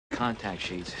contact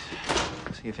sheets.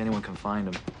 See if anyone can find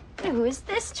him. Who is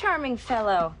this charming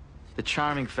fellow? The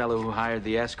charming fellow who hired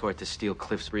the escort to steal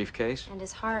Cliff's briefcase. And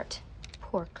his heart.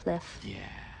 Poor Cliff. Yeah,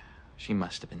 she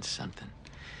must have been something.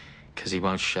 'Cause he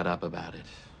won't shut up about it.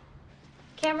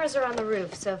 Cameras are on the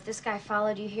roof, so if this guy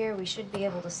followed you here, we should be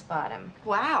able to spot him.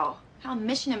 Wow, how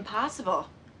mission impossible.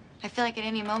 I feel like at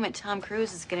any moment Tom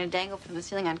Cruise is gonna dangle from the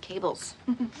ceiling on cables.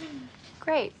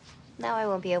 Great. Now I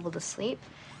won't be able to sleep.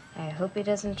 I hope he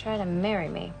doesn't try to marry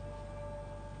me.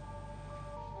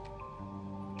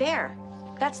 There,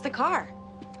 that's the car.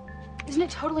 Isn't it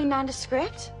totally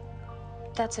nondescript?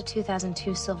 That's a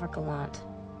 2002 Silver Gallant.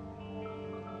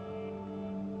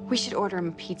 We should order him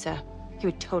a pizza. He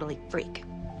would totally freak.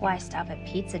 Why stop at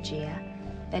pizza, Gia?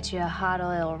 Bet you a hot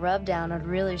oil rub down would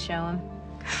really show him.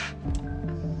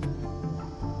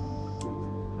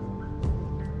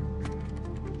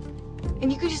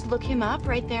 And you could just look him up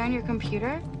right there on your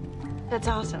computer? That's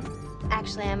awesome.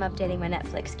 Actually, I'm updating my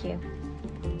Netflix queue.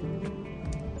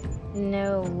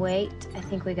 No, wait. I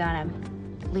think we got him.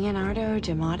 Leonardo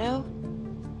D'Amato?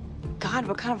 God,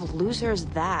 what kind of loser is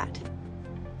that?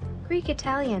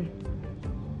 Greek-Italian.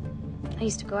 I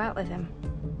used to go out with him.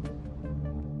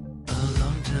 A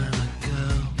long time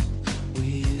ago, we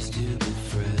used to be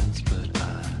friends, but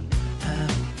I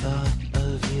haven't thought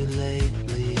of you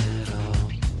lately at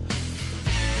all.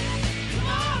 Come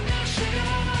on now,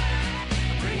 sugar,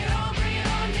 bring it on,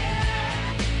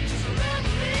 yeah. Just let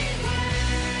me win.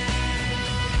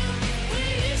 We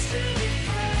used to be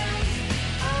friends.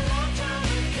 A long time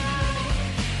ago,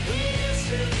 we used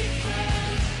to be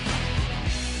friends.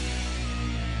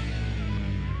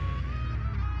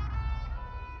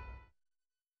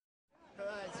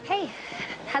 Hey,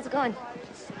 how's it going?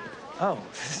 Oh,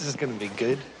 this is gonna be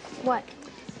good. What?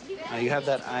 You have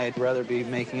that I'd rather be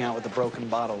making out with a broken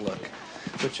bottle look,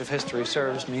 which, if history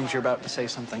serves, means you're about to say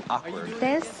something awkward.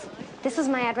 This is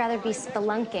my I'd rather be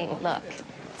spelunking look.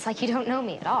 It's like you don't know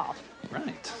me at all.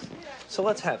 Right. So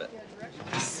let's have it.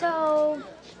 So,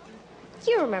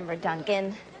 you remember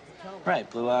Duncan? Right,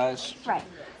 blue eyes. Right.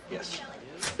 Yes.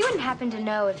 You wouldn't happen to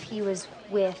know if he was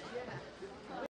with